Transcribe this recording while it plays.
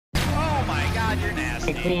you're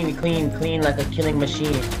nasty. Clean like a killing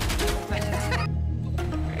machine.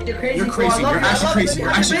 You're crazy. You're actually crazy. You're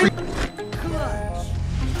actually crazy.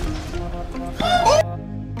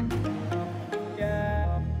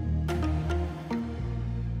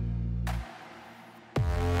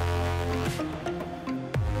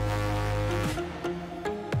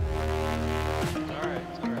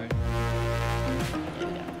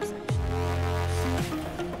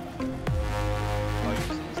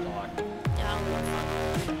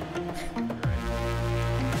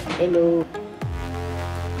 Hello.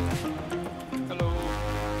 Hello.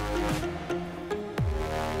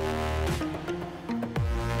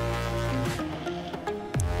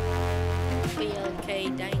 Okay,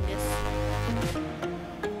 Dangus.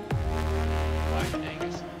 Black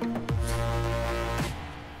Angus.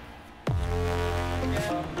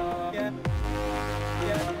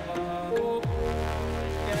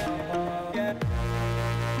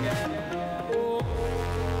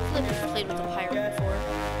 I've never played with a pirate before.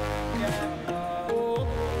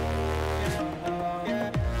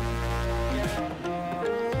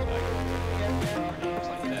 Names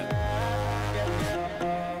like that.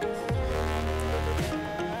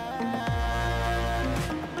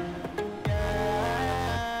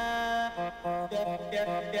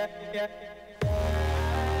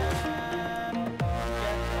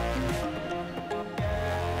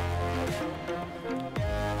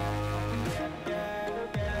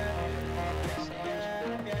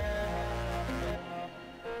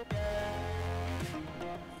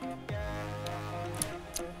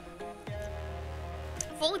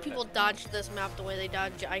 If only people dodged this map the way they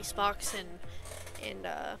dodge Icebox and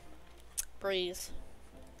Breeze.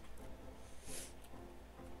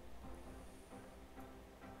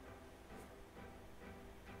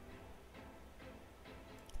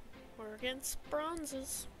 We're against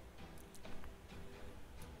bronzes.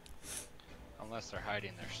 Unless they're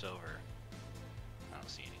hiding their silver. I don't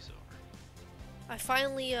see any silver. I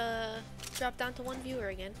finally dropped down to 1 viewer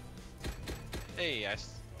again. Hey, I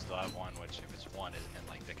still have one, which if it's one, isn't it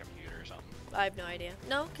like the computer or something? I have no idea.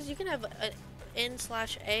 No, because you can have an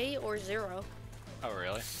N/A or 0. Oh,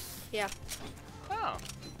 really? Yeah. Oh.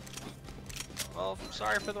 Well,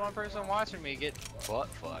 sorry for the one person watching me get butt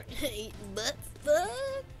fucked. Butt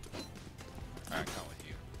fuck. Alright, come with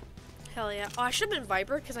you. Hell yeah. Oh, I should have been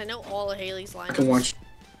Viper because I know all of Haley's lines. I can watch.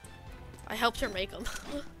 I helped her make them.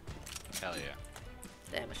 Hell yeah.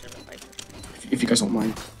 Damn, I should have been Viper. If you guys don't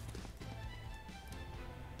mind.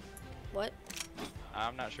 What?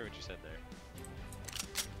 I'm not sure what you said there.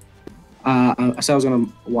 I said I was gonna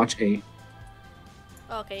watch A.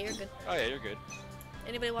 Oh, okay, you're good. Oh yeah, you're good.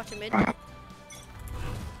 Anybody watching mid? Yover's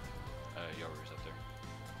up there.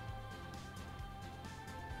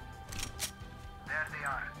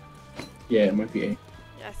 Yeah, it might be A.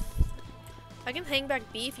 Yes. I can hang back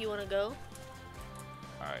B if you want to go.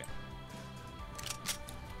 Alright.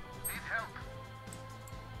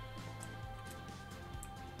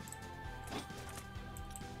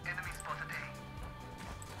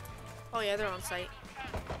 Oh yeah, they're on site.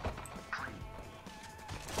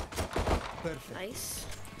 Perfect. Nice.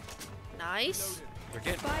 Nice. We're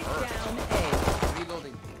getting Spike hurt. down A.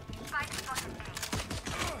 Reloading.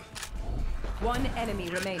 One enemy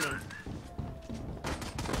remaining.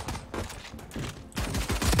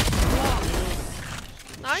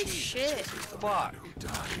 Nice shit. Fuck.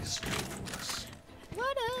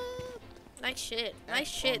 What up? Nice shit. Nice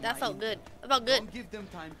shit. That felt good. That felt good. Don't give them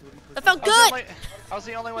time to That felt I was, the good. only, I was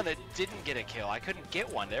the only one that didn't get a kill. I couldn't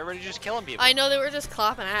get one. Everybody just killing people. I know they were just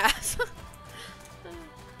clapping ass.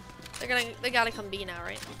 They gotta come B now,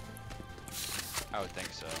 right? I would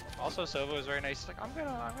think so. Also, Sova was very nice. He's like, I'm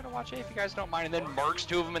gonna watch it if you guys don't mind, and then marks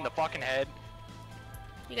 2 of them in the fucking head.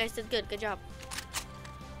 You guys did good. Good job.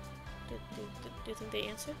 Do you think they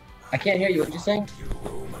answered? I can't hear you. What you saying?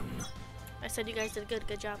 I said you guys did good.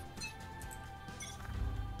 Good job.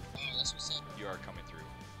 You are coming through.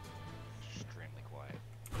 Extremely quiet.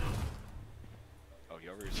 Oh,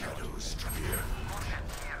 Yover's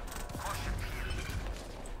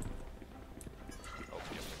Oh,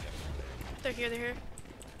 yep. They're here. They're here.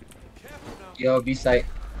 Yo, B site.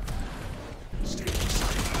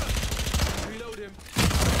 Reload him.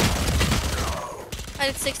 I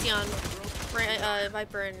did 60 on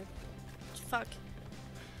Viper and fuck.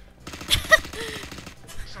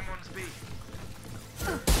 Someone's B.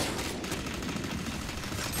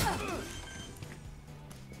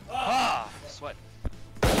 Ah, sweat.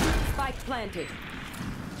 Spike planted.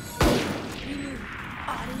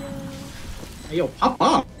 Hey, yo, pop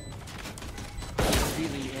up.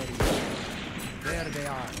 Really area. There they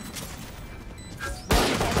are.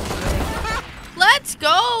 Let's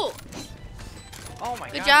go! Oh my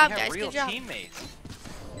Good god, job, we have guys, real good job. teammates.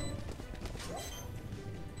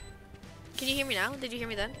 Can you hear me now? Did you hear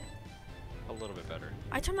me then? A little bit better.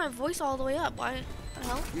 I turned my voice all the way up. Why the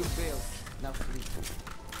hell? You failed. Now sleep.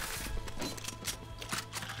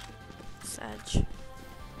 Sag.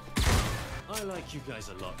 I like you guys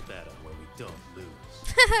a lot better when we don't lose.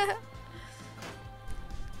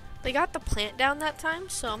 They got the plant down that time,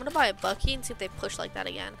 so I'm gonna buy a Bucky and see if they push like that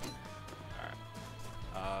again.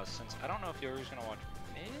 Alright. Since I don't know if Yoru's gonna watch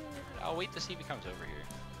mid, I'll wait to see if he comes over here.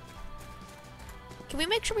 Can we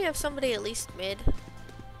make sure we have somebody at least mid?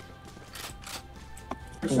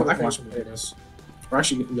 Well, I can watch some videos. Or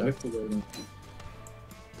actually, yeah, I have to go now.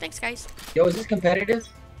 Thanks, guys. Yo, is this competitive?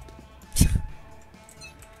 You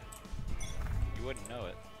wouldn't know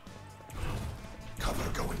it. Cover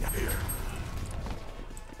going here.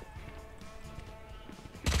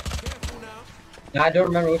 Careful now. Nah, I don't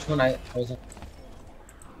remember which one I was in.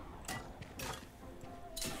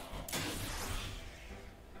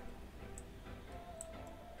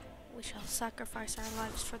 We shall sacrifice our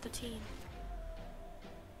lives for the team.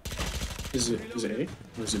 Is it A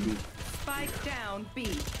or is it B? Spike down B.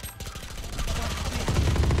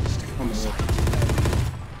 Oh my god.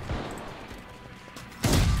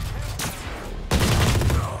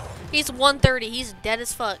 He's 130. He's dead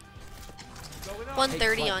as fuck.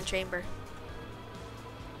 130 on chamber.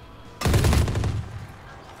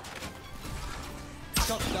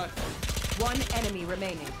 Shot done. One enemy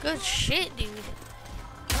remaining. Good shit, dude.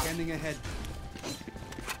 Scanning ahead.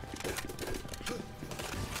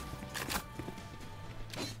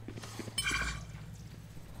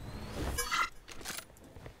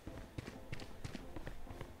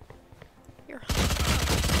 You're.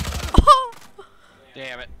 Oh!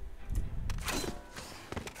 Damn it.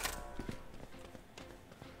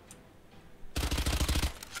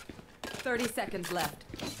 Thirty seconds left.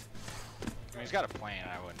 I mean, he's got a plan.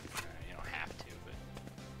 I wouldn't, you don't have to, but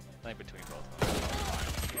I think between both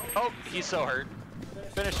of them. Oh, he's so hurt.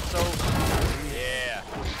 Finish him so. Yeah.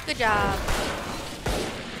 Good job.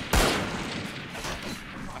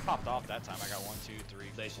 I popped off that time. I got 1, 2, 3.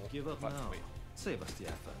 They should give up What? now. Wait. Save us the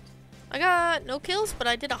effort. I got no kills, but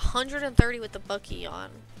I did 130 with the Bucky on.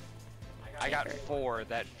 I got 4.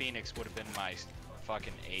 That Phoenix would have been my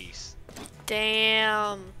fucking ace.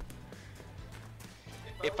 Damn.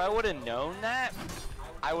 If I would have known that,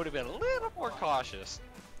 I would have been a little more cautious.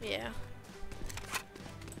 Yeah.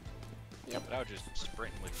 Yep. But I would just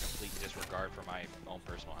sprint with complete disregard for my own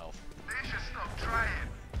personal health. They should stop trying.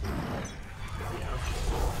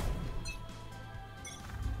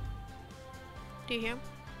 Do you hear him?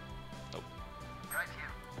 Nope. Right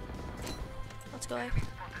here. Let's go. Spotted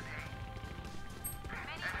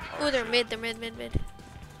A. Ooh, they're mid. They're mid. We already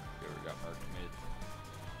got marked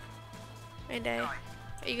mid. And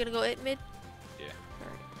are you gonna go it mid? Yeah.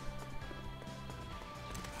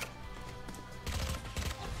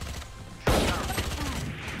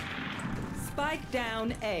 Spike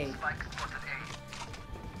down A. Spike spotted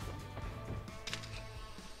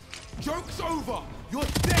A. Joke's over. You're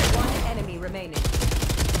dead. One enemy remaining.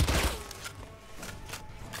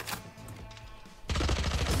 I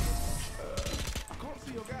can't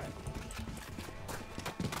see your guy.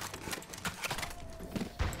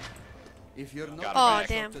 If you're not Got him back.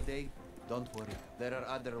 Damn. today, don't worry. There are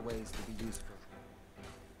other ways to be useful.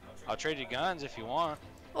 I'll trade you guns if you want.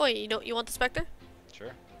 Oh, you want the Spectre?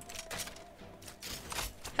 Sure.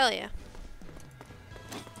 Hell yeah.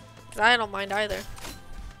 'Cause I don't mind either.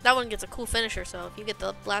 That one gets a cool finisher, so if you get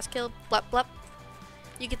the last kill, blap blap,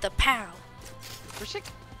 you get the pow. Click.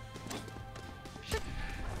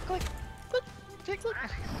 Click. Click.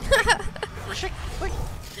 Click.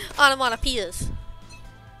 Onomatopoeias.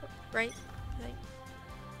 Right? Right.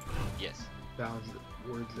 Yes. Sounds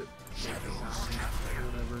words that sound or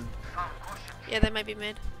whatever. Yeah, that might be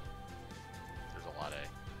mid. There's a lot of.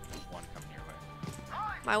 There's one coming your way.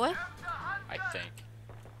 My way? I think.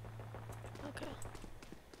 Okay.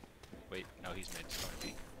 Wait, no, he's mid. He's going to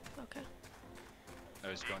be. Okay. No,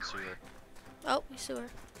 he's going sewer. Oh, we sewer.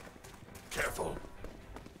 Careful.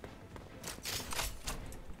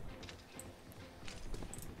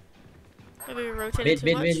 Maybe we rotated Mid, too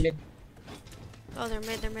mid, much. mid, mid. Oh, they're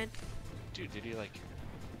mid. They're mid. Dude, did he like?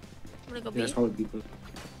 I'm gonna go Yeah, B. it's probably people.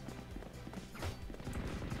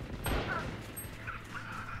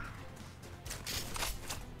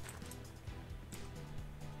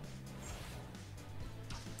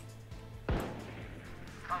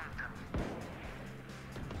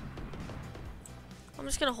 I'm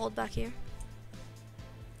just gonna hold back here.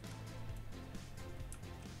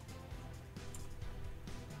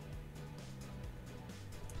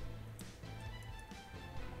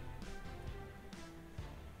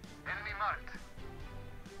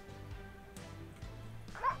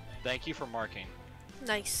 Thank you for marking.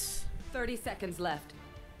 Nice. 30 seconds left.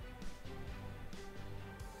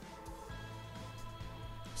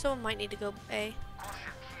 Someone might need to go A.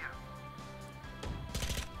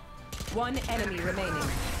 One enemy remaining.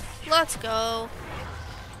 Let's go.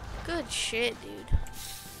 Good shit, dude.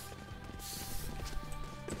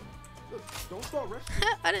 Don't start rushing.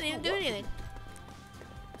 I didn't even do anything.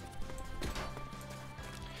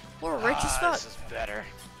 We're rich as fuck. This is better.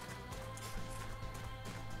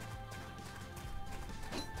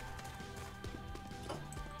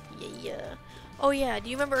 Yeah. Oh yeah, do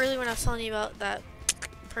you remember earlier when I was telling you about that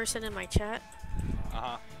person in my chat?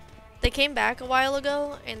 Uh-huh. They came back a while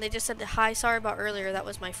ago and they just said, hi, sorry about earlier, that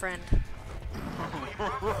was my friend.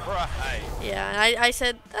 Right. Yeah, and I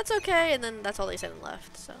said, that's okay, and then that's all they said and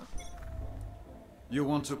left, so. You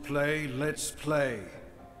want to play? Let's play.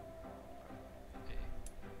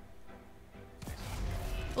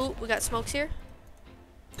 Ooh, we got smokes here.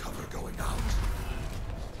 Cover going out.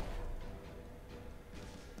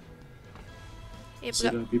 Yep, we See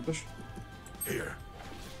got the B push? Here.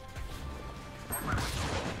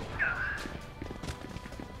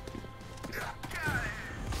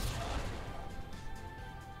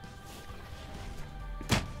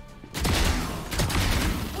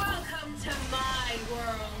 Welcome to my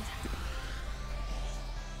world.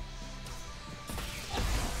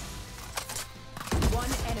 One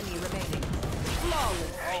enemy remaining.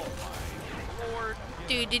 Flawless. Oh my lord.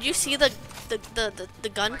 Dude, did you see the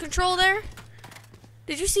gun control there?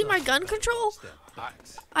 Did you see my gun control?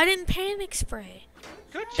 I didn't panic spray.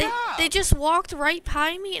 Good They, job. they just walked right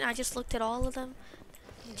by me and I just looked at all of them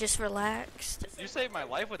and just relaxed. You saved my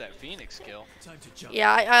life with that Phoenix skill. Time to jump.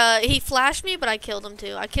 Yeah, he flashed me, but I killed him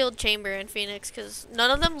too. I killed Chamber and Phoenix because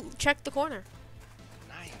none of them checked the corner.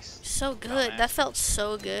 Nice. So good. That felt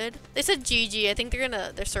so good. They said GG. I think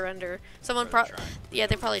they're surrender. Someone yeah,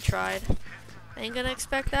 they probably tried. I ain't gonna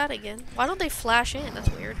expect that again. Why don't they flash in? That's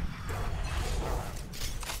weird.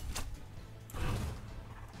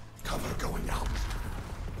 Cover going out.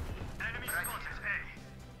 Enemy spotted A.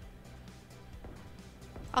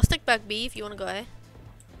 I'll stick back B if you want to go A.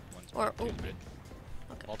 One's Or mid, ooh. two's mid.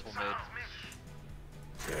 Okay. Multiple mid.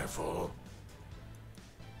 Careful.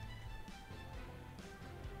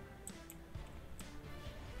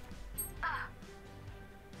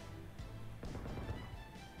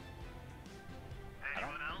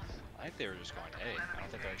 I think they were just going A. I don't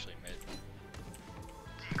think they're actually mid.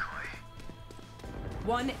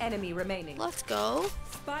 One enemy remaining. Let's go.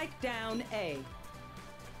 Spike down A.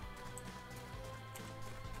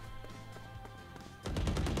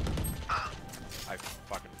 I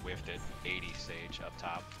fucking whiffed it. 80 Sage up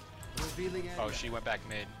top. Revealing area. Oh, she went back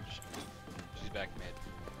mid. She's back mid.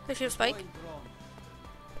 Does she have spike? Going wrong.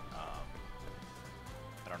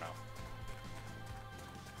 I don't know.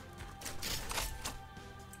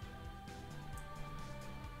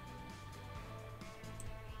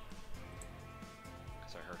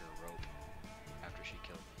 Because I heard her rope after she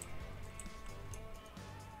killed me.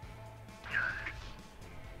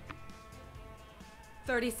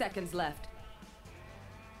 30 seconds left.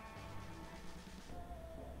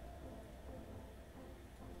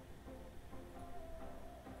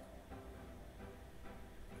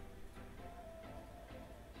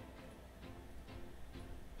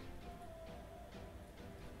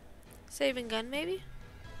 Saving gun, maybe?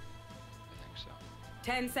 I think so.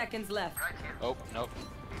 10 seconds left. Oh, nope.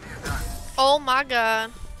 Oh my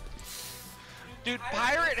god. Dude,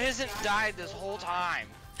 Pirate hasn't died this whole time.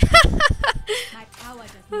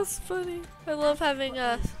 That's funny. I love having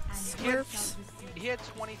skirps. He had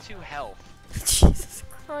 22 health, Jesus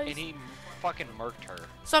and Christ. he fucking murked her.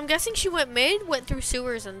 So I'm guessing she went mid, went through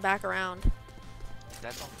sewers, and back around.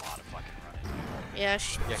 That's a lot of fucking running. Yeah,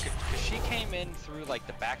 Yeah, cause she came in through like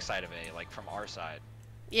the backside of A, like from our side.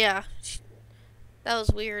 yeah. That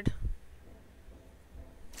was weird.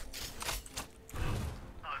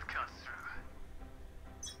 I'll cut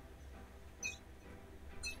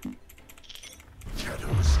through.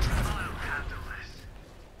 Shadows travel. I'll handle this.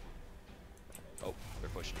 Oh, they're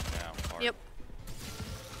pushing it now. Hard. Yep.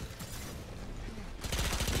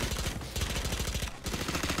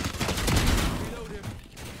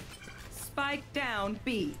 Spike down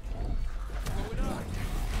B.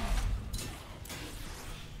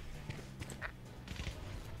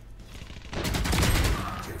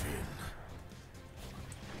 Give in.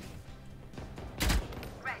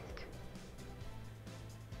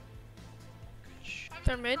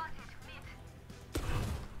 They're mid.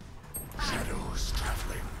 Shadows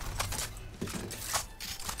traveling.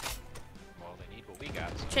 Well, they need what we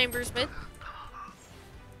got. So, Chambers mid.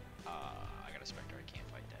 I got a Spectre. I can't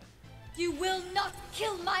fight that. You will not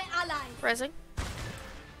kill my ally. Resing.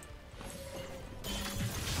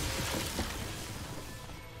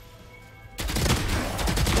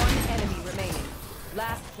 One enemy remaining.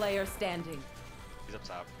 Last player standing. He's up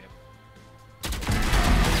top. Yep.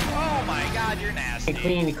 Oh my god, you're nasty.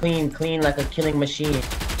 Clean, clean, clean like a killing machine.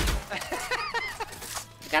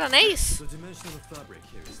 Got an ace. The dimensional fabric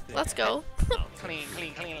here is thick. Let's go. Clean,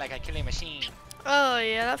 clean, clean like a killing machine. Oh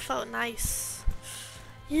yeah, that felt nice.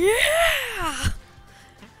 Yeah. I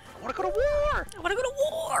wanna go to war! I wanna go to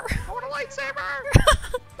war. I want a lightsaber!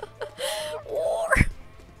 War.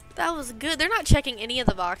 That was good. They're not checking any of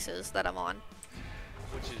the boxes that I'm on.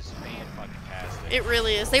 Which is fan-fucking-tastic. It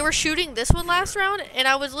really is. They were shooting this one last round, and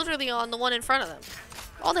I was literally on the one in front of them.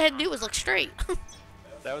 All they had to do was look straight.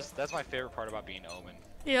 That's my favorite part about being Omen.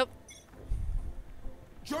 Yep.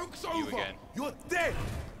 Joke's You again. You're dead.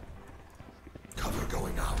 Cover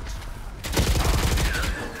going out.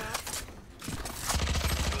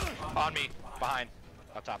 On me. Behind.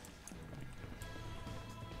 Up top.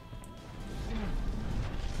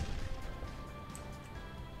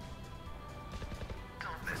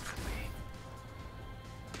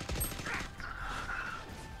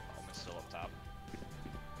 Omen's still up top.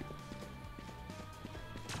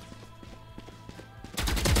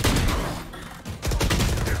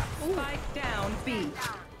 Spike down B. Right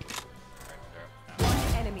there. One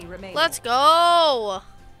enemy remaining. Let's go.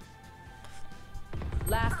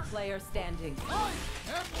 Last player standing.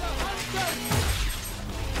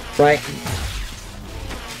 Right.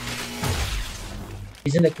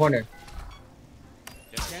 He's in the corner.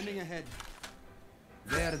 Standing ahead.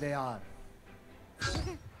 There they are.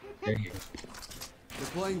 There he is.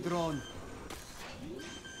 Deploying drone.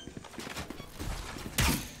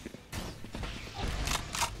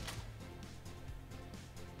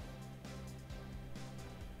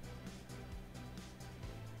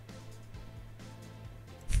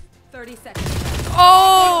 Seconds.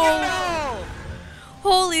 Oh!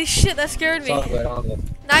 Holy shit, that scared It's all me. good, all good.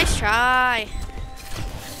 Nice try.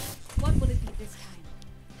 What will it be this time?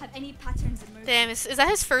 Have any patterns emerged? Damn, is that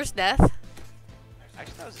his first death?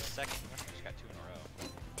 Actually, that was his second. I just got 2 in a row.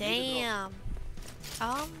 Damn.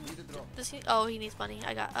 Does he? Oh, he needs money.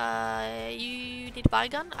 I got. You need to buy a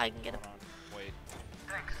gun? I can get him. Hold on. Wait.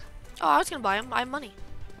 Oh, I was gonna buy him. I have money.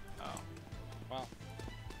 Oh. Well.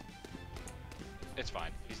 It's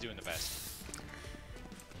fine. He's doing the best.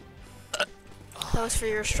 That was for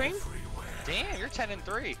your stream? Damn, you're 10 and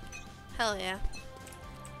 3. Hell yeah.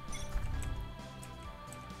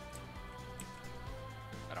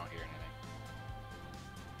 I don't hear anything.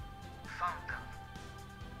 I'm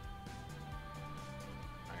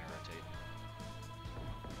gonna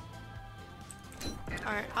rotate.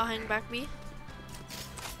 Alright, I'll hang back B.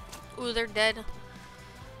 Ooh, they're dead.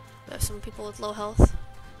 There's some people with low health.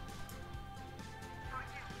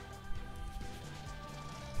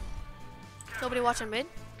 Nobody watching mid?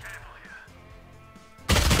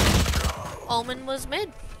 Omen was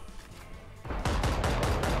mid.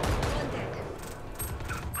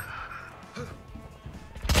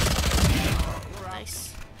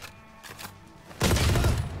 Nice.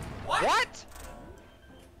 What?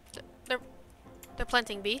 They're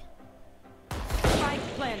planting B. Spike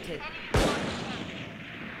planted.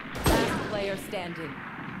 Last player standing.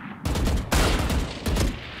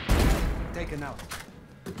 Taken out.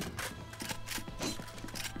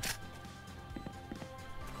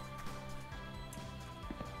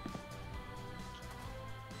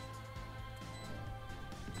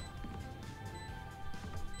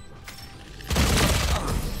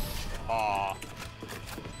 Aw.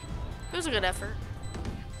 It was a good effort.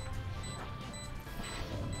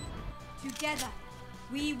 Together,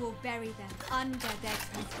 we will bury them under their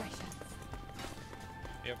transgressions.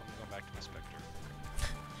 Yep, I'm going back to my Spectre.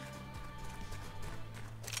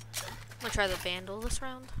 I'm gonna try the Vandal this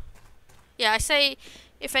round. Yeah, I say,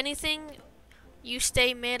 if anything, you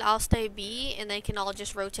stay mid, I'll stay B, and they can all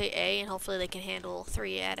just rotate A, and hopefully they can handle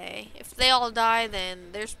 3 at A. If they all die,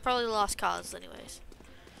 then there's probably lost cause anyways.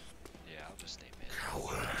 Yeah, I'll just stay mid.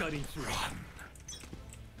 Cutting through. I'll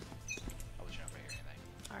let you know if I hear anything.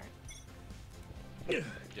 Alright.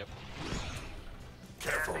 Yep.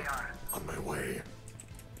 Careful. On my way.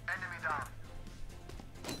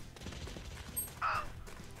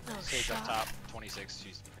 Oh, Sage up shot. top, 26.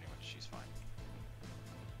 She's fine.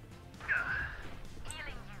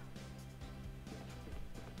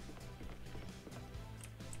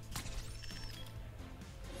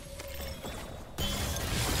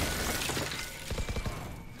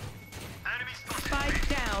 Spike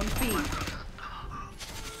down B.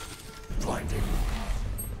 Blinding.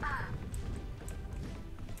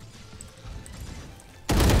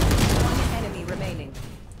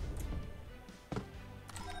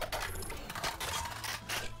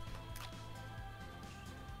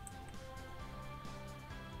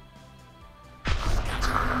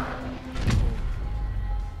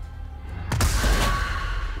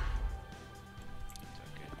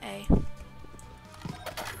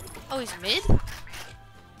 Oh, he's mid?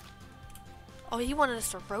 Oh, he wanted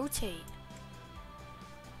us to rotate.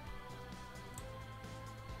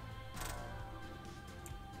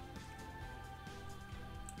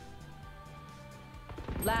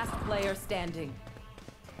 Last player standing.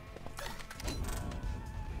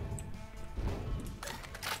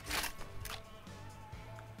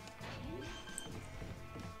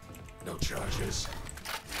 No charges.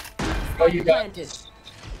 Oh, you got Planted.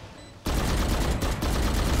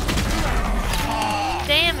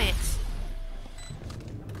 Damn it!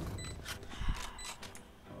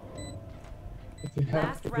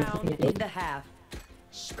 Last round in the half.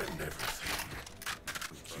 Spend everything.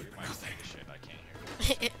 We keep nothing. Shit, I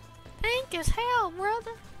can't hear. Pink as hell,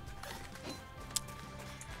 brother.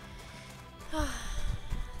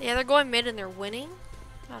 Yeah, they're going mid and they're winning.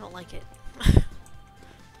 I don't like it.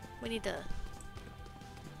 We need to.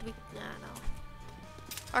 Nah, no.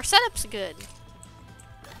 Our setup's good.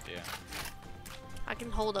 Yeah. I can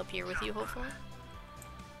hold up here with you, hopefully.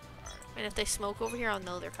 And if they smoke over here, I'll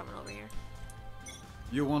know they're coming over here.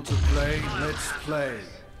 You want to play? Let's play.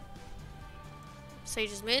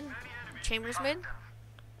 Sage is mid. Chambers mid.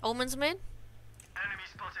 Omen's mid. Enemy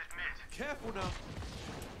spotted mid. Careful now.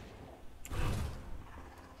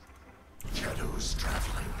 Shadows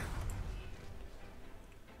traveling.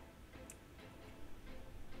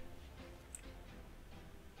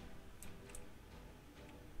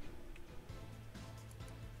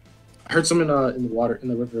 I heard some in the water, in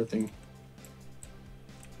the river thing.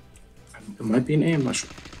 It might be an A, I'm not sure.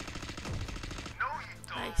 No, you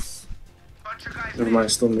don't. Nice. Bunch of guys. Never mind,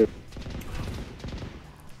 it's still mid.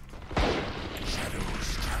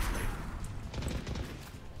 Shadows traveling.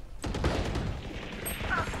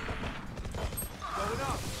 Going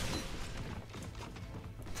up.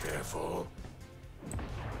 Careful.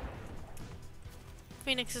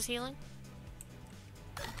 Phoenix is healing.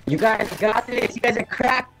 You guys got this. You guys are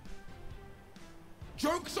cracked.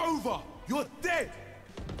 Joke's over. You're dead.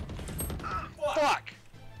 Fuck!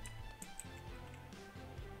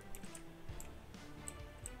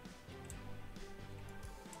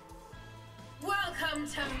 Welcome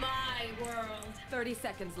to my world. 30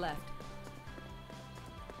 seconds left.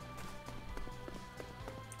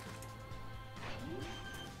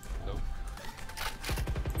 Nope.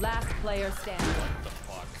 Last player standing. What the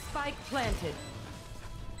fuck? Spike planted.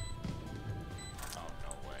 Oh,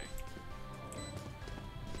 no way.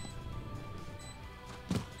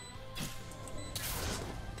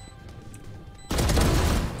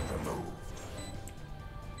 Removed.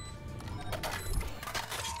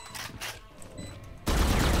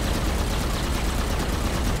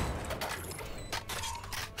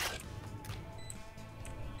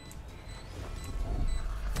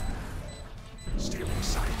 Stealing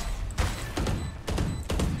sight.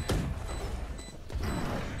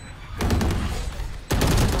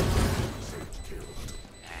 Sage killed.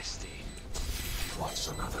 Nasty. What's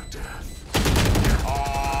another death?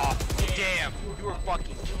 Oh, damn. You were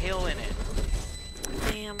fucking killing it.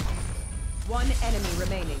 Damn. One enemy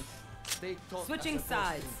remaining. They taught Switching us a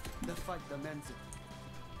sides. lesson. The fight demands it.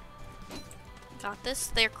 Got this.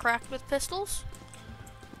 They're cracked with pistols.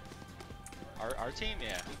 Our team,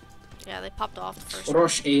 yeah. Yeah, they popped off the first.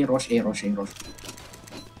 Rush A, rush A, rush A, rush.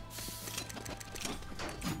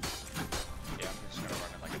 Yeah, I'm just gonna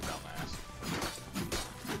run it like a dumbass.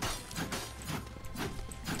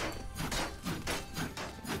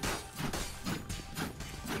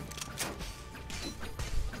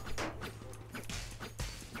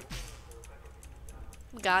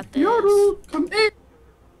 round. Got this. Yoru, come in.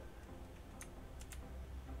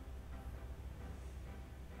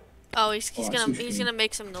 Oh, he's Oh, I see gonna what you he's mean. gonna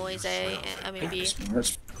make some noise, A. I mean B.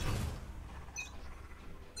 Smart.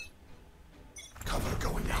 Cover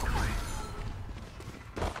going out.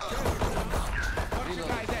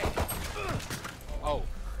 Oh,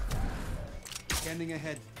 Scanning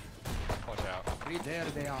ahead. watch out. There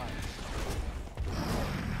they are.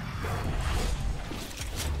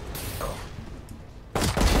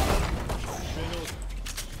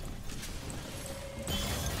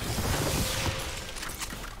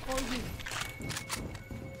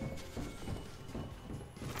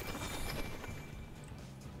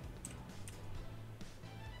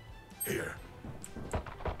 Here.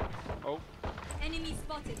 Oh, Enemy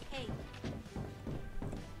spotted A.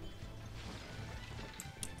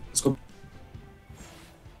 Let's go.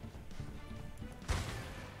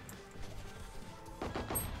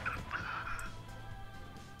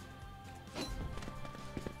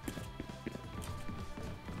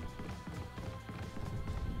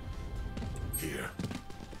 Here.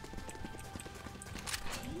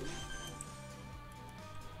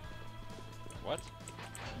 what?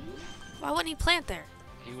 Why wouldn't he plant there?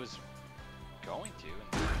 He was going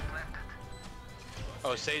to.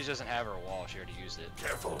 Oh, Sage doesn't have her wall. She already used it.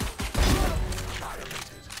 Careful.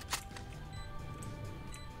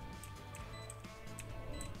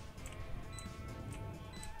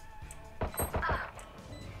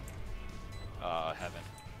 Heaven.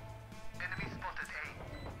 Enemy spotted A.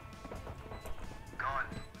 Gone.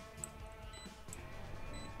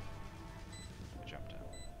 Jumped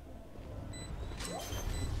out.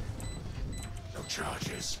 No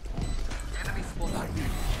charges. Enemy spotted.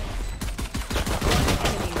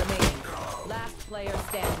 Enemy remaining. Last player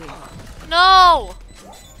standing. No!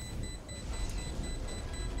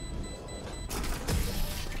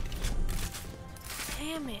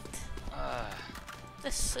 Damn it.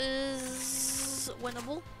 This is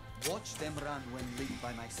winnable. Watch them run when lit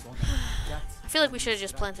by my son. I feel like we should have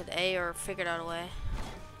just planted A or figured out a way.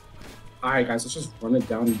 Alright, guys, let's just run it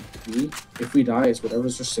down B. If we die, it's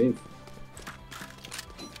whatever's just safe.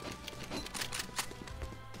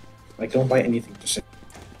 Like, don't buy anything, just say.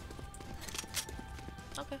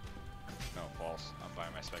 Okay. No, false. I'm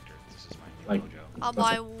buying my Spectre. This is my new Like, mojo. I'll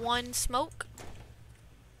buy one smoke.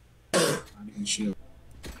 Not even shield.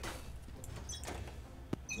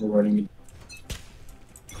 We're running it.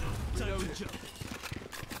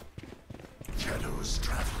 Shadows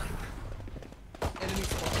traveling. Enemy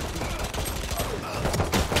spotted.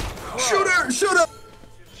 Shoot her! Shoot her!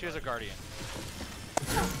 She has a guardian.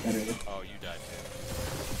 Better. Oh, you died too.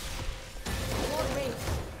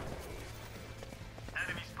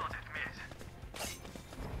 Enemy spotted mid.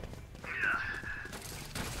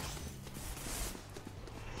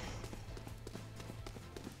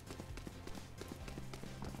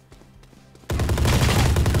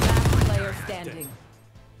 Last player standing.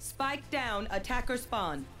 Spike down, attacker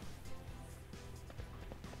spawn.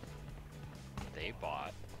 They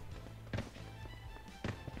bought.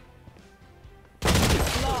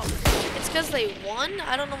 It's because they won?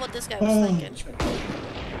 I don't know what this guy was thinking.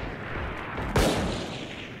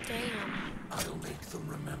 Damn. I'll make them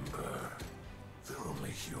remember. They're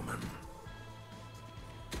only human.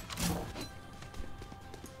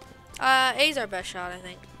 A's our best shot, I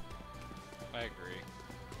think. I agree.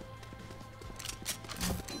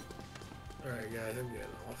 Alright, guys, I'm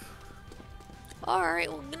getting off. Alright,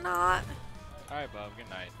 well, good night. Alright, Bob. Good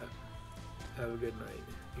night. Have a good night.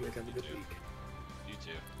 You guys have a good week. You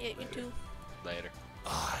too. Yeah, you too. Later.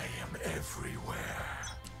 I am everywhere.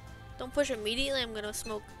 Don't push immediately. I'm gonna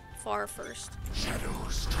smoke far first.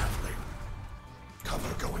 Shadows traveling.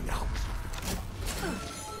 Cover going out.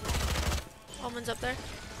 Almond's up there.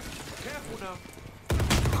 Careful now.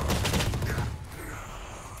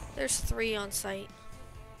 There's 3 on site.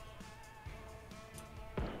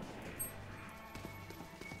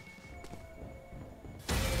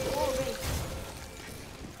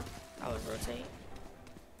 I would rotate.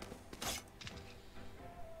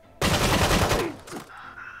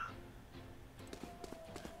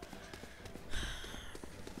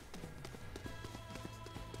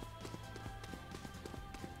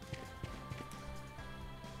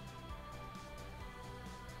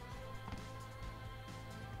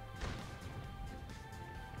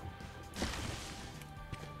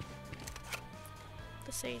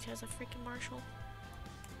 The Sage has a freaking Marshall.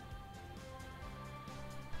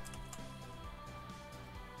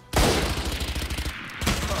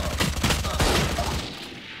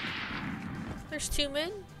 There's 2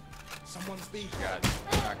 mid. Someone's B. God,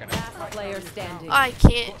 I'm not gonna. Last player standing. I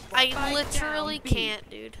can't. I literally can't,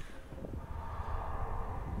 dude.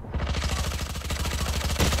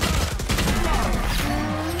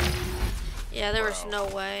 Yeah, there was no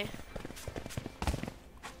way.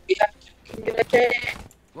 We have to communicate.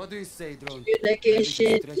 What do you say, drone?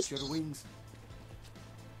 Communication. Stretch your wings.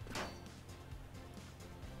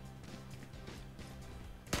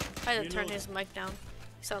 I had to turn his mic down.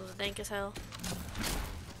 He sounds dank as hell.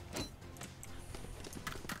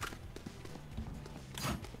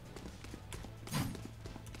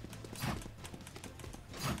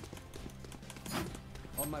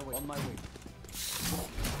 On my way. On my way.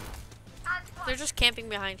 They're just camping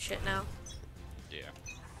behind shit now. Yeah.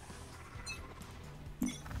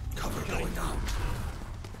 Cover going out.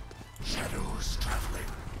 Shadows traveling.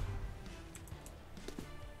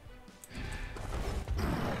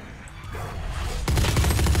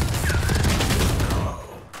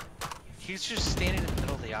 He's just standing in the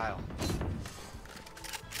middle of the aisle.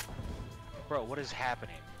 Bro, what is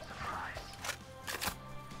happening?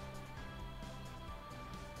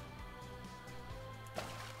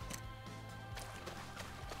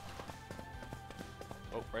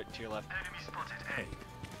 Oh, right to your left. Enemy spotted A.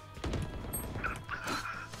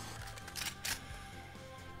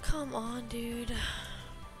 Come on, dude.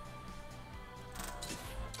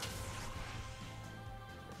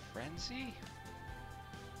 Frenzy?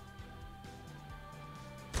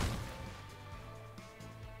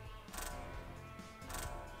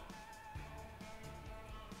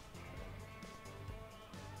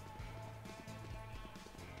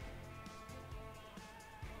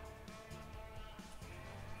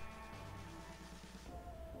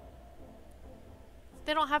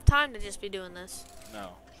 They don't have time to just be doing this. No,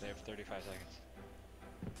 they have 35 seconds.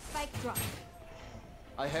 Spike drop.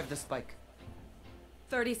 I have the spike.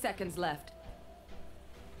 30 seconds left.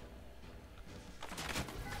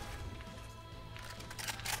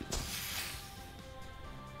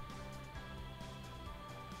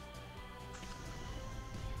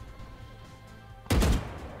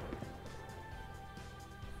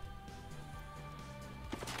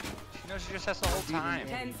 She knows she just has the whole time.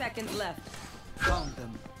 10 seconds left. Found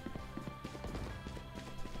them.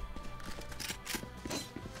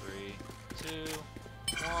 3, 2,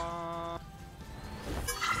 1.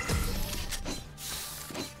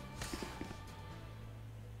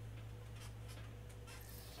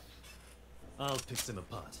 I'll pick them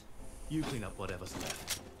apart. You clean up whatever's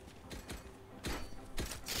left.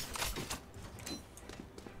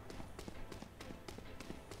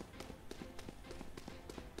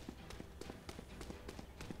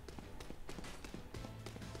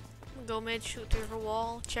 Go mid, shoot through her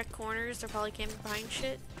wall, check corners. They're probably camping behind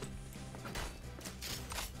shit.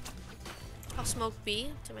 I'll smoke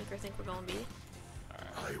B to make her think we're going B.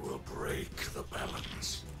 I will break the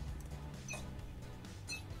balance.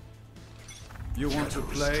 You want to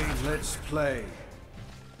play? Let's play.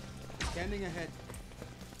 Scanning ahead.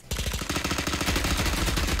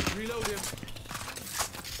 Reload him.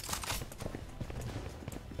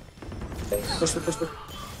 Push, push, push.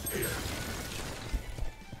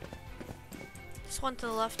 Just one to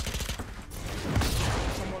the left.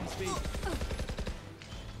 Someone's B.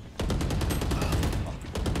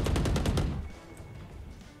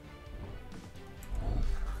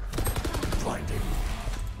 Blinding.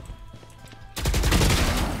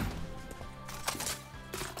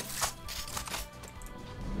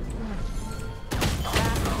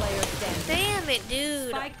 Last player standing. Damn it, dude.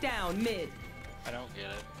 Spike down mid. I don't get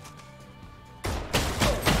it.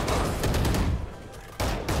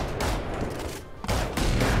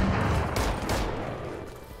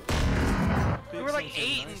 We were like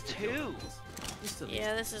 8 and 2.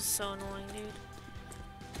 Yeah, this is so annoying, dude.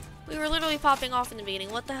 We were literally popping off in the beginning.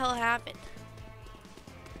 What the hell happened?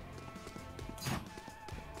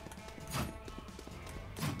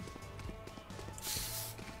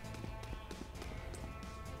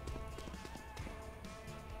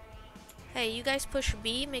 Hey, you guys push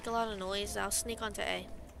B, make a lot of noise. I'll sneak onto A.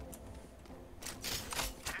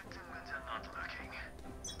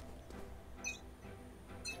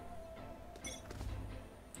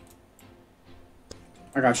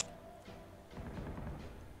 I got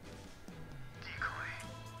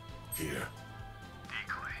you. Here.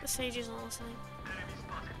 The Sage isn't listening.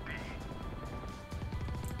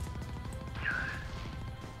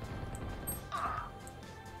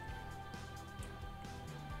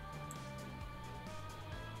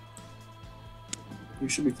 You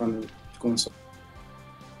should be fun to go inside.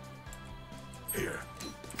 Here.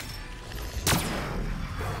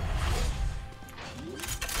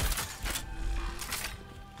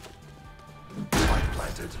 Spike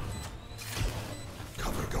planted.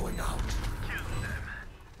 Cover going out.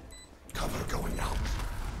 Cover going out.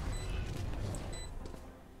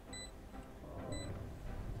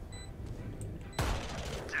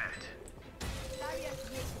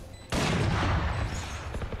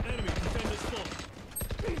 Enemy defender spot.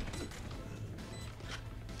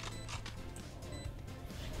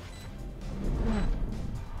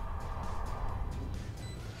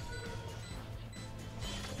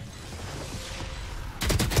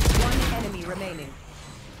 One enemy remaining.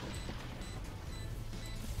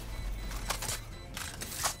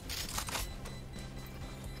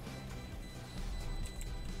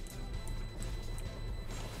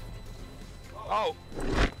 Oh!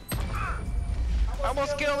 I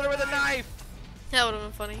almost killed her with a knife! That would have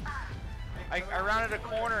been funny. I rounded a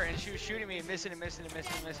corner and she was shooting me and missing and missing and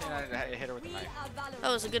missing and missing and I hit her with a knife. That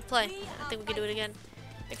was a good play. I think we could do it again.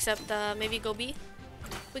 Except maybe go B.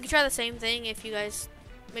 We could try the same thing if you guys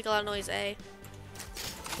make a lot of noise A.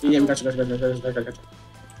 Yeah, gotcha, gotcha, gotcha, gotcha, gotcha, gotcha.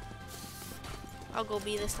 I'll go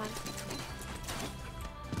B this time.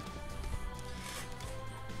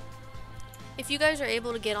 If you guys are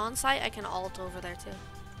able to get on site, I can ult over there too.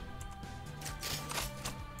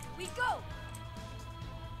 We go.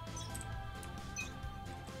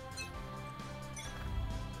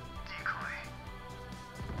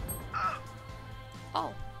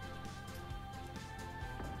 Oh.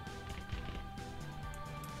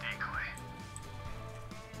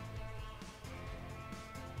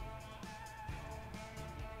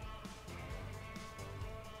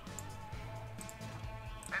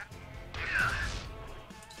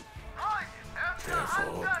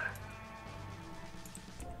 Careful.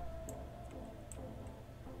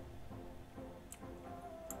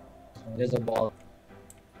 There's a ball.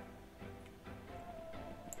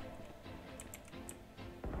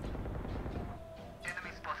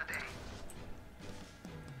 Enemy spotted A.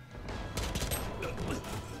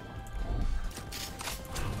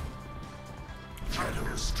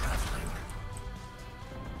 Shadows traveling.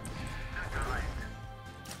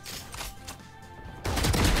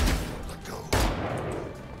 Let go.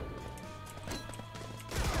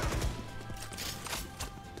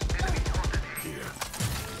 Here.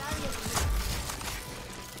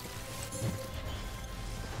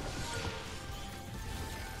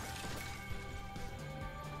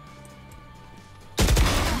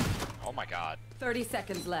 Oh my god. 30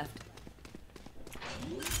 seconds left.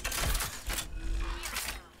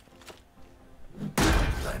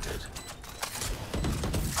 Planted.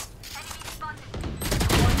 One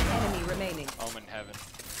enemy remaining. Omen heaven.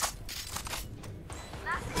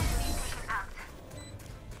 Last enemy taken out.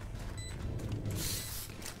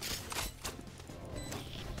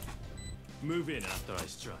 Move in after I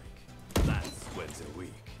strike. That's when they're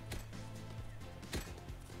weak.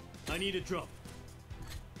 I need a drop.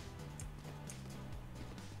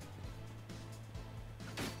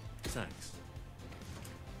 Thanks.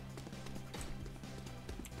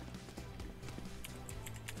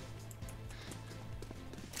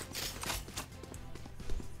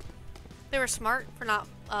 They were smart for not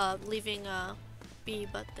leaving B,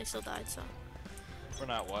 but they still died, so. We're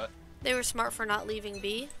not what? They were smart for not leaving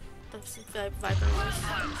B. The Viper was.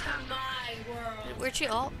 Where'd she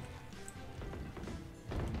ult?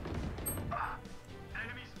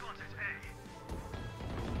 Enemy spotted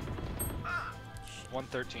A.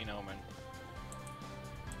 113 Omen.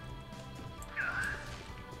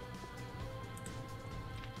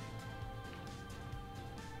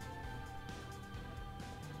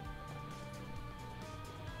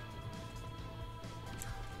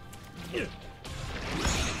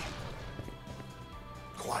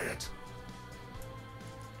 Quiet.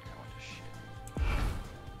 I want to shit.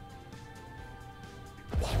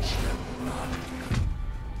 Watch them run.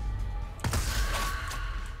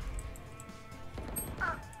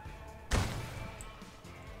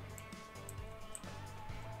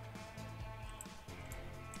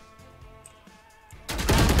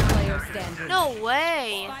 Player standing. No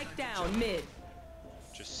way! Spike down mid.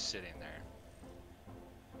 Just sitting there.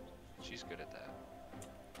 She's good at that.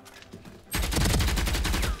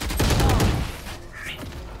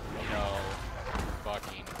 No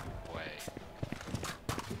fucking way.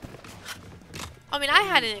 I mean, I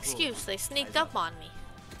had an excuse. They sneaked up on me.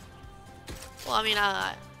 Well, I mean,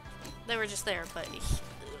 they were just there, but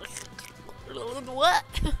what?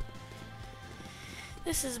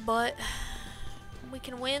 This is butt. We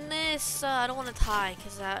can win this. I don't want to tie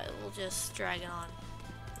because that will just drag it on.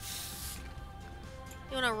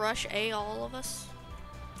 You want to rush A, all of us?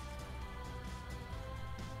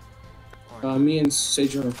 Me and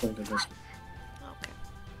Sage are playing this. Okay.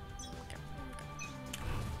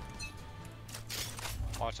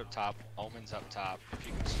 Watch up top. Omen's up top. If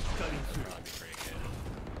you can smoke it, that'd probably be pretty good.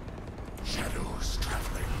 Shadows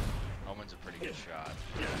traveling. Omen's a pretty good shot.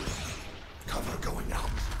 Cover going out.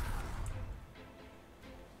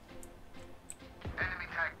 Enemy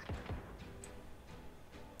tagged.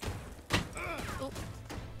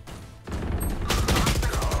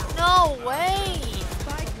 No way!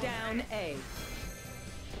 Spike down A.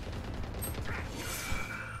 Last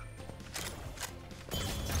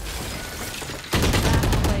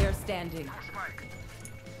player standing. Spike.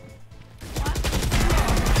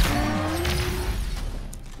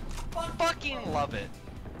 Fucking love it.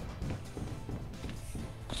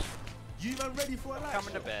 You man ready for a light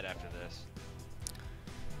Coming to show? bed after this.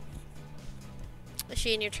 Is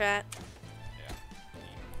she in your chat? Yeah.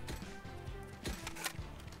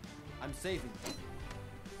 I'm saving.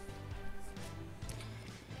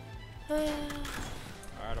 Alright,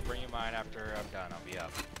 I'll bring you mine after I'm done. I'll be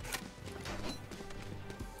up.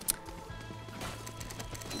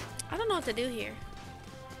 I don't know what to do here.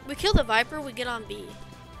 We kill the Viper, we get on B.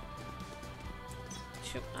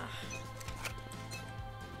 Shoot.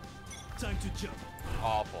 Time to jump.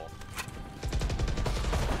 Awful.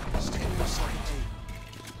 Stay in sight.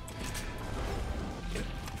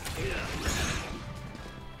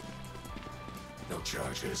 No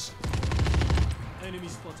charges. Enemy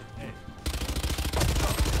spotted A.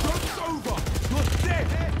 Joke's over! You're dead!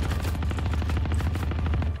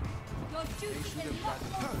 Your duty is not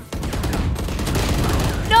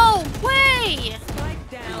No way! Strike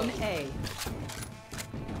down A.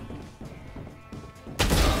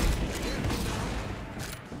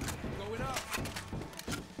 Going up.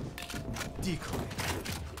 Decoy.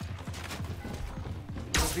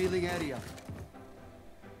 Revealing area.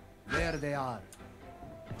 There they are.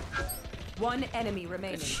 One enemy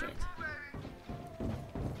remaining. Shit.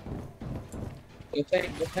 Go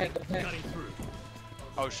tank, go tank, go tank. Cutting through.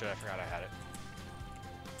 Oh shit, I forgot I had it.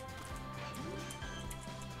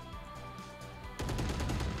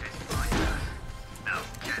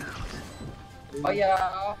 Oh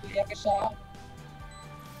yeah, kasha.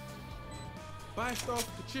 Buy stuff,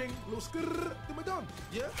 ka-ching, little skrrr, then we're done.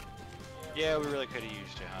 Yeah? Yeah, we really could have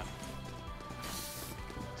used it, huh?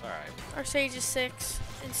 It's alright. Our Sage is 6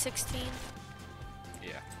 and 16.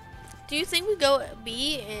 Yeah. Do you think we go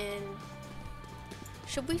B and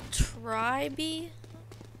should we try B?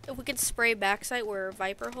 If we could spray backside where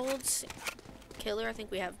Viper holds killer, I think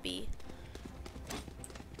we have B.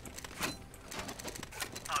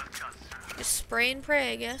 Just spray and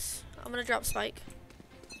pray, I guess. I'm gonna drop spike.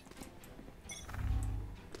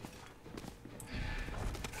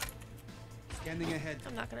 Scanning ahead.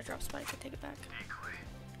 I'm not gonna drop spike. I take it back.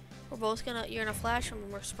 We're both gonna. You're gonna flash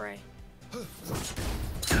and we're spray. Reload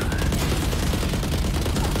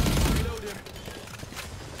him.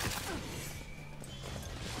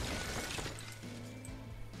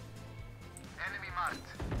 Enemy marked.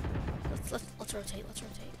 Let's rotate. Let's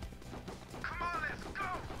rotate. Come on, let's go.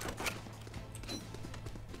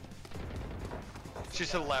 She's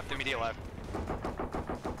to the left, immediate left.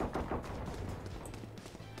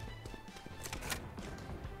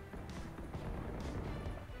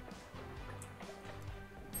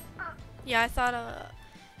 Yeah, I thought.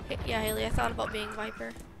 Yeah, Haley. I thought about being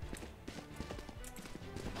Viper.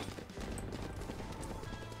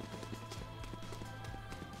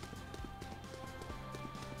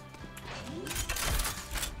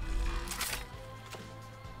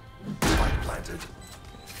 Planted.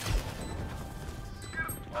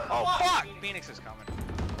 Oh fuck! Phoenix is coming.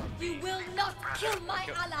 You will not kill my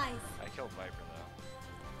allies. I killed Viper though.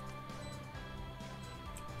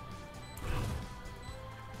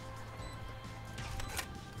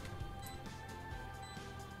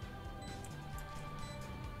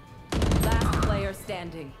 Last player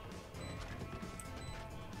standing.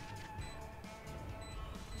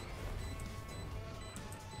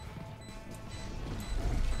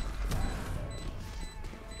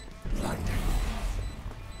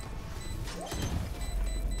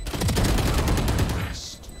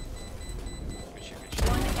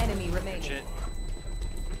 One enemy remaining. Shit.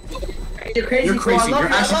 You're crazy. You're crazy. You're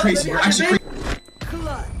actually crazy. You're actually crazy.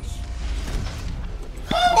 Clutch.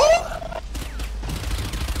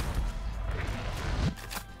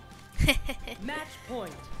 Match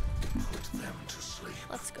point.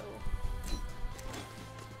 Let's go.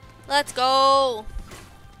 Let's go.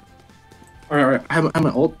 Alright. I have my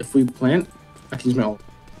ult. If we plant, I can use my ult.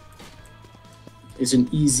 It's an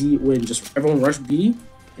easy win. Just everyone rush B,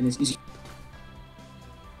 and it's easy.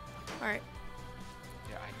 All right.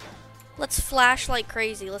 Yeah, I know. Let's flash like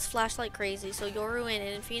crazy. Let's flash like crazy. So Yoru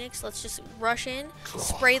and Phoenix, let's just rush in,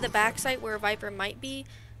 spray the backside where Viper might be.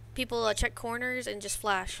 People check corners and just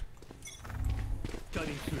flash.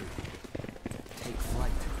 Cutting through. Take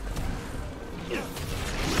flight.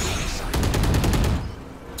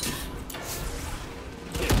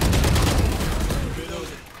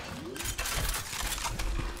 Reloading.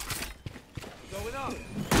 Going up.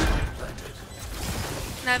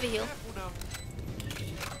 Navi heal. Careful now.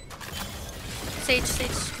 Sage,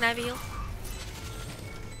 Navi heal.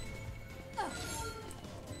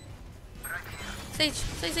 Sage,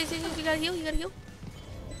 you gotta heal,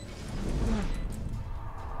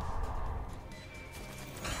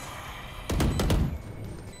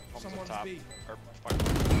 Almost Someone's up top. B. Or fuck.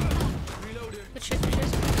 Reloading. Good shit. He's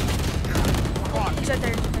right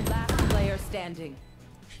there. Last player standing.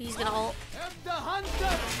 He's gonna ult. F the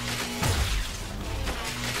hunter.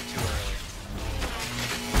 Too early.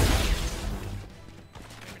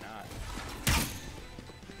 Maybe not.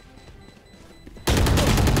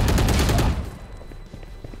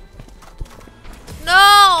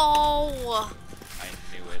 No! I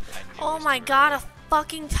knew it. Oh my god, a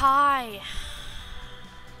fucking tie.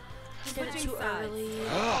 He did it too early.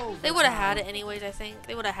 They would have had it anyways, I think.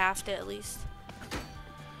 They would have halved it at least.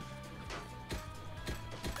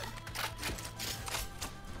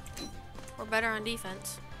 We're better on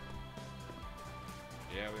defense.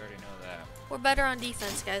 Yeah, we already know that. We're better on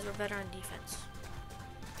defense, guys. We're better on defense.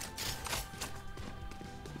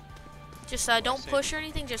 Just don't push or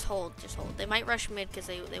anything. Just hold. Just hold. They might rush mid because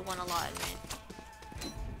they won a lot in mid.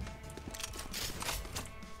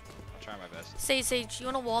 I'll try my best. Sage, you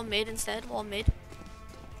want to wall mid instead? Wall mid.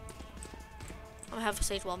 I'm gonna have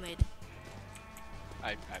Sage wall mid.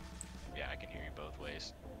 Yeah, I can hear you both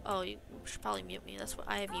ways. Oh, you should probably mute me. That's what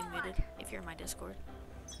I have you muted if you're in my Discord.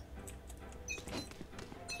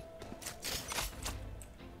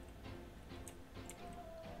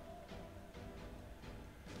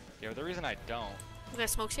 Yeah, but the reason I don't. You got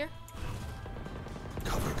smokes here?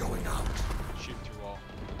 Cover going out. Shoot through wall.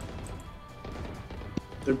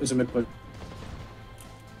 There is a mid put.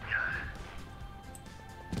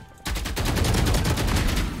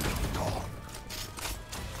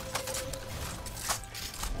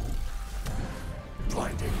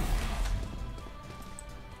 Blinding.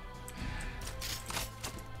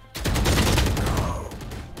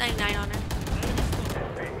 99 on her.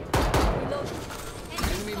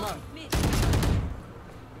 Enemy mark.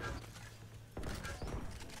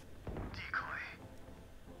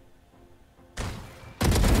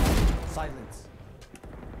 Silence.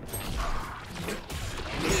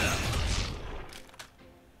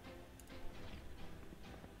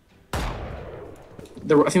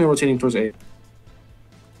 I think they're rotating towards A.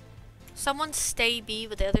 Someone stay B,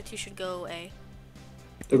 but the other two should go A.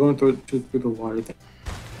 They're going through the water. I think.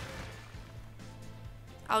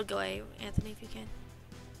 I would go A, Anthony, if you can.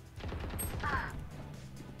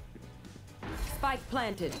 Spike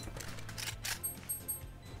planted.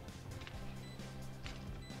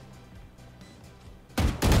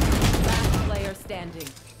 Last player standing.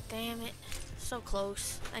 Damn it. So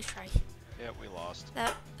close. Nice try. Yeah, we lost. They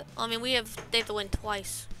have to win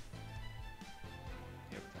twice.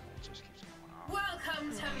 Yeah, but then it just keeps going on. Welcome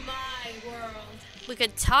to my world. We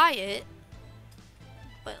could tie it,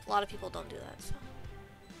 but a lot of people don't do that, so.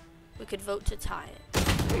 We could vote to tie it.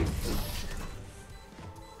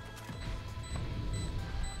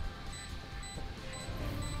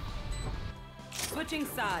 Switching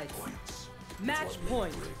sides. Match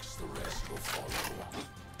point. The rest will follow.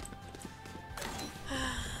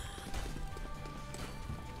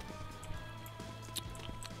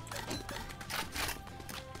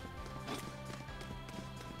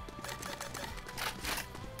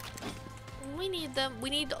 We need them. We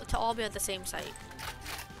need to all be at the same site.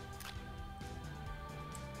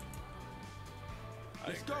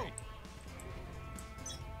 Let's go.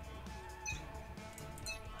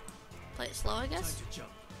 Play it slow, I guess. Time to jump.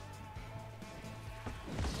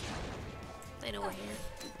 They know we're here.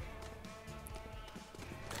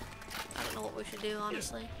 I don't know what we should do,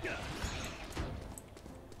 honestly.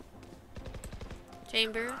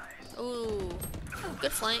 Chamber. Ooh.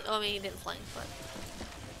 Good flank. Oh, I mean, he didn't flank, but.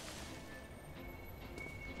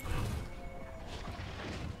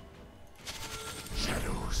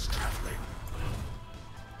 Shadows traveling.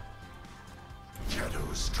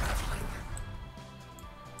 Shadows traveling.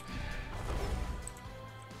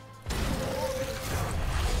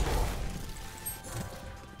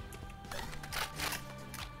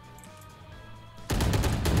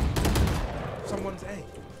 Someone's A.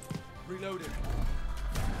 Reloading.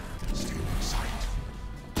 Stealing sight.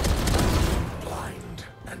 Blind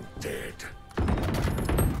and dead.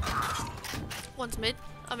 One's mid.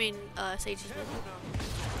 I mean, Sage is mid.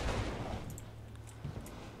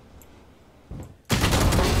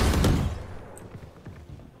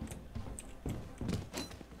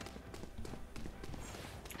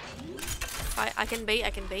 I can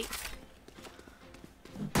bait.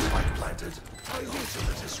 Spike planted. My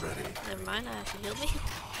ultimate is ready. Never mind, I actually healed me.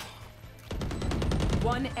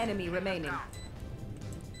 One enemy remaining.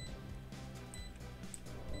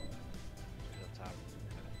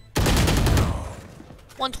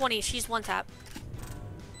 120, she's one tap.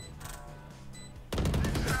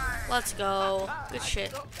 Let's go. Good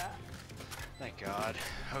shit. Thank God.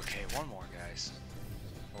 Okay, one more, guys.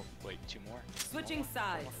 Oh, wait, two more? Switching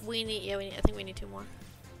sides. I think we need two more.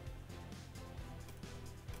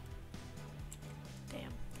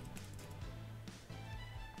 Damn.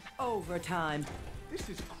 Overtime. This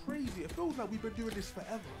is crazy. It feels like we've been doing this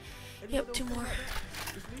forever. Yep, two more.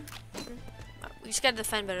 We just gotta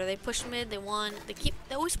defend better. They push mid, they won.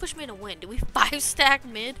 They always push mid to win. Do we 5-stack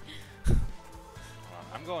mid?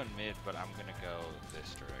 I'm going mid, but I'm gonna go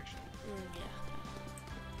this direction.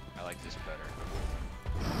 Yeah. I like this better.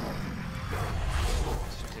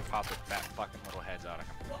 As soon as they pop the fat fucking little heads out, I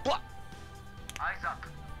can blah! Eyes up.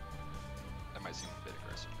 That might seem a bit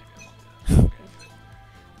aggressive. Maybe I won't do that. Okay, good.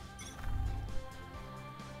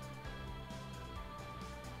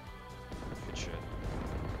 Good shit.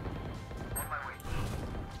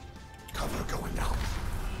 Cover going out.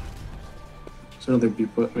 Another B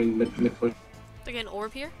put. I mean mid push. They're getting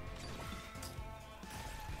orb here.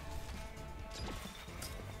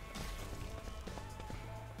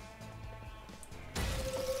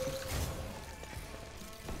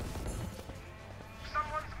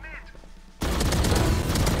 Someone's mid.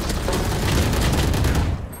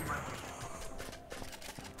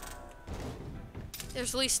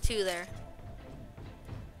 There's at least 2 there.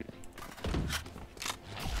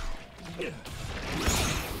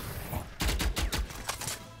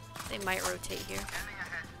 They might rotate here.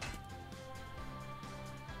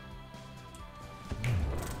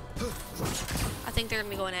 I think they're gonna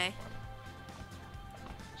be going A.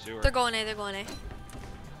 Sewer. They're going A, they're going A.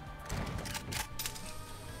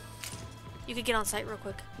 You could get on site real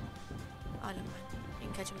quick. Oh, never mind. You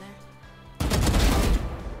can catch him there.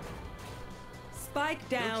 Spike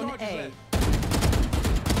down A.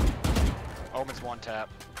 Omen's one tap.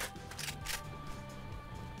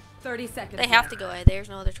 30 seconds. They have to go A. There's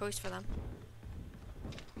no other choice for them.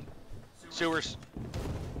 Sewers.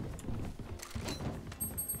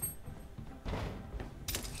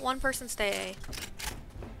 One person stay A.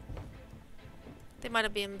 They might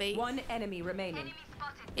have been bait. One enemy remaining.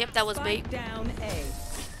 Yep, that was bait. Spike down A.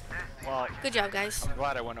 Well, Good job, guys. I'm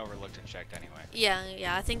glad I went over, looked, and checked anyway.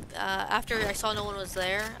 Yeah. I think after I saw no one was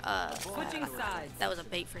there, Switching sides. that was a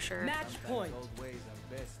bait for sure. Match point. Old ways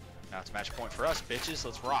are best. Now it's match point for us, bitches.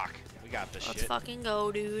 Let's rock. We got this Let's shit. fucking go,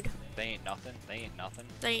 dude. They ain't nothing. They ain't nothing.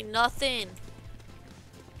 They ain't nothing.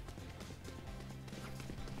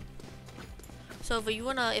 So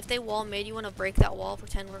if they wall mid, you wanna break that wall,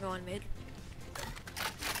 pretend we're going mid.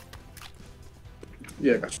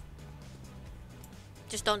 Yeah, gotcha.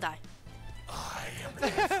 Just don't die. I am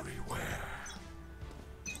everywhere.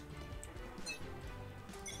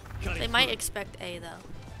 They might expect A though.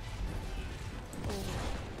 Ooh.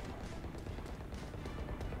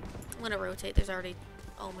 I'm gonna rotate. There's already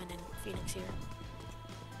Omen and Phoenix here.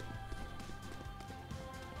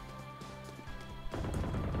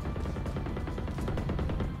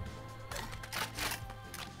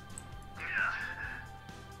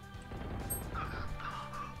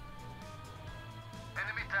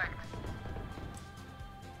 Enemy tagged.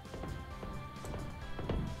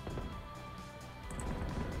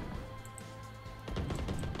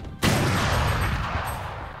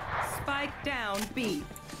 Spike down B.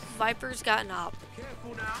 Viper's got an op.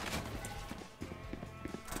 Careful now.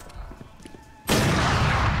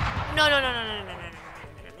 No.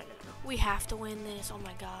 We have to win this. Oh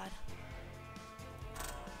my god.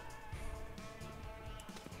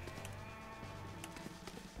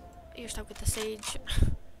 You're stuck with the Sage.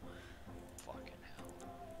 Fucking hell.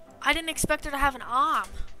 I didn't expect her to have an op.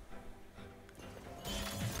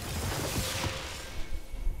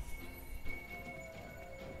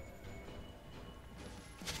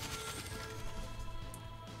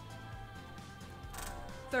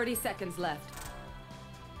 Thirty seconds left.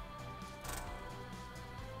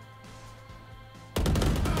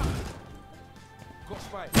 Go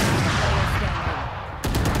spike. Player standing.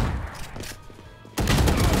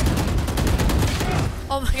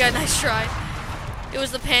 Oh my god, nice try. It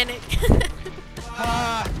was the panic.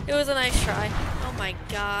 It was a nice try. Oh my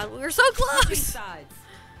god, we were so Switching close. sides.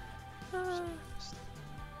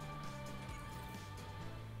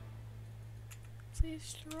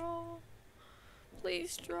 Please draw.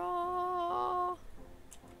 Please draw.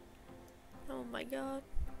 Oh my god.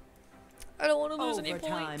 I don't want to lose any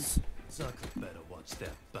Overtime. points. Zucker better watch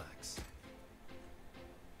their backs.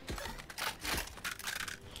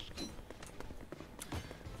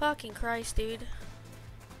 Fucking Christ, dude.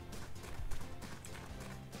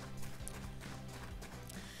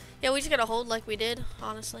 Yeah, we just gotta hold like we did,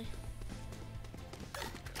 honestly.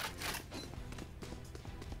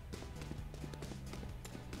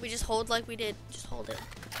 We just hold like we did. Just hold it.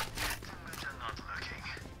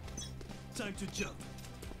 Time to jump.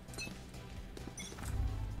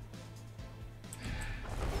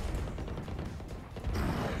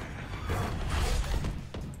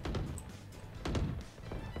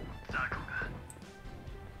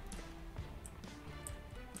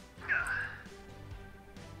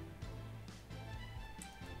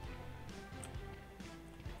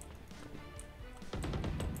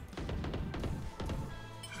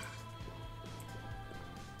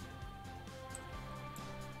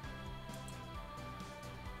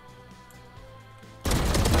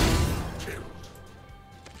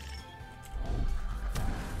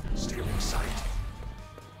 Stealing sight.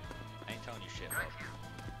 I ain't telling you shit, bro.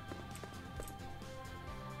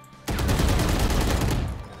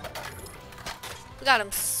 We got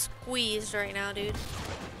him squeezed right now, dude.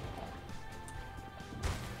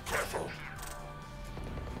 Careful.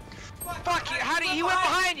 Fuck you! How do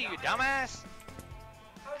dumbass!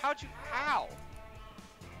 How'd you? How?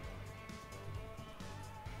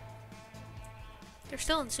 They're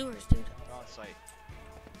still in sewers, dude. They're on site.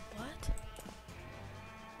 What?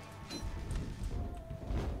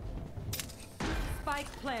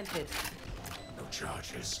 Spike planted. No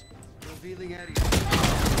charges. Revealing area.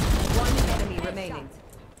 One enemy remaining.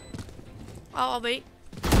 I'll wait.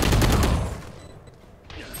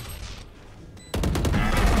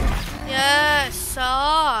 Yes.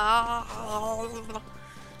 Oh my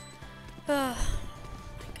God.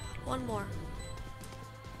 One more.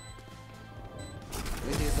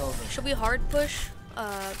 It is over. Should we hard push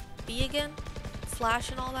B again?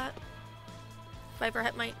 Flash and all that? Viper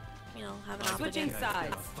might, you know, have an op Switching again.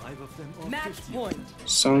 sides. 5 of them or Match 50. point.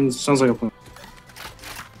 Sounds like a plan.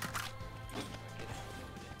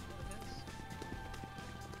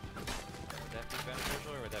 Would that be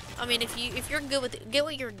beneficial or would that be? I mean, if you're good with it, get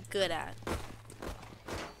what you're good at.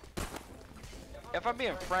 If I'm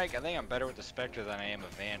being frank, I think I'm better with the Spectre than I am a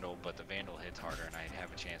Vandal, but the Vandal hits harder and I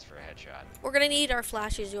have a chance for a headshot. We're gonna need our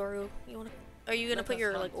flashes, Yoru. Are you gonna put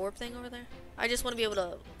your like orb thing over there? I just want to be able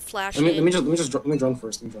to flash. Let me drone first. Let me drone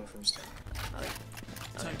first. Okay.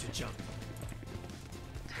 Time to jump.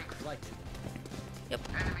 Yep.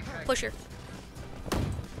 Push her.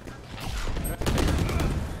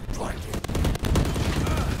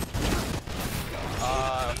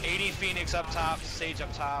 80 Phoenix up top, Sage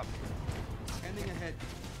up top. Scanning ahead.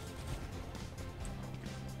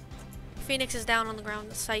 Phoenix is down on the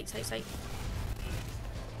ground. Sight.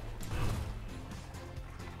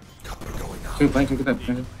 Cover going out. Can we get that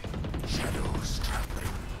plan? Shadows traveling.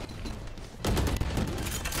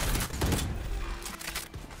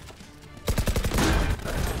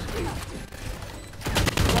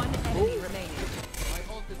 One enemy remaining. My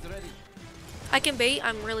ult is ready. I can bait.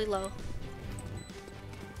 I'm really low.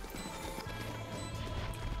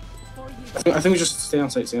 I think we just stay on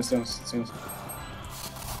site. Stay on site.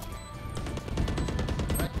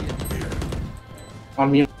 Right here.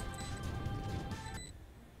 On me.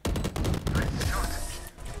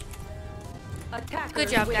 Attackers Good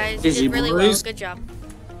job, win. guys. You GG, did really well. boys. Good job.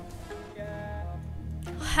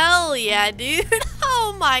 Hell yeah, dude.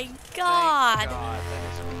 Oh my god.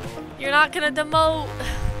 You're not gonna demote.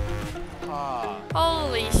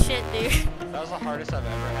 Holy shit, dude. That was the hardest I've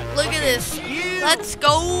ever had. Look at this. Let's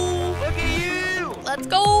go. Look at you! Let's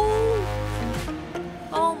go.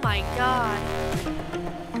 Oh my god.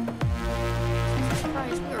 Jesus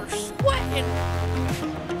Christ, we were sweating.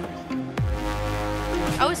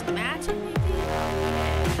 I was matching maybe?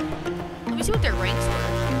 Okay. Let me see what their ranks were.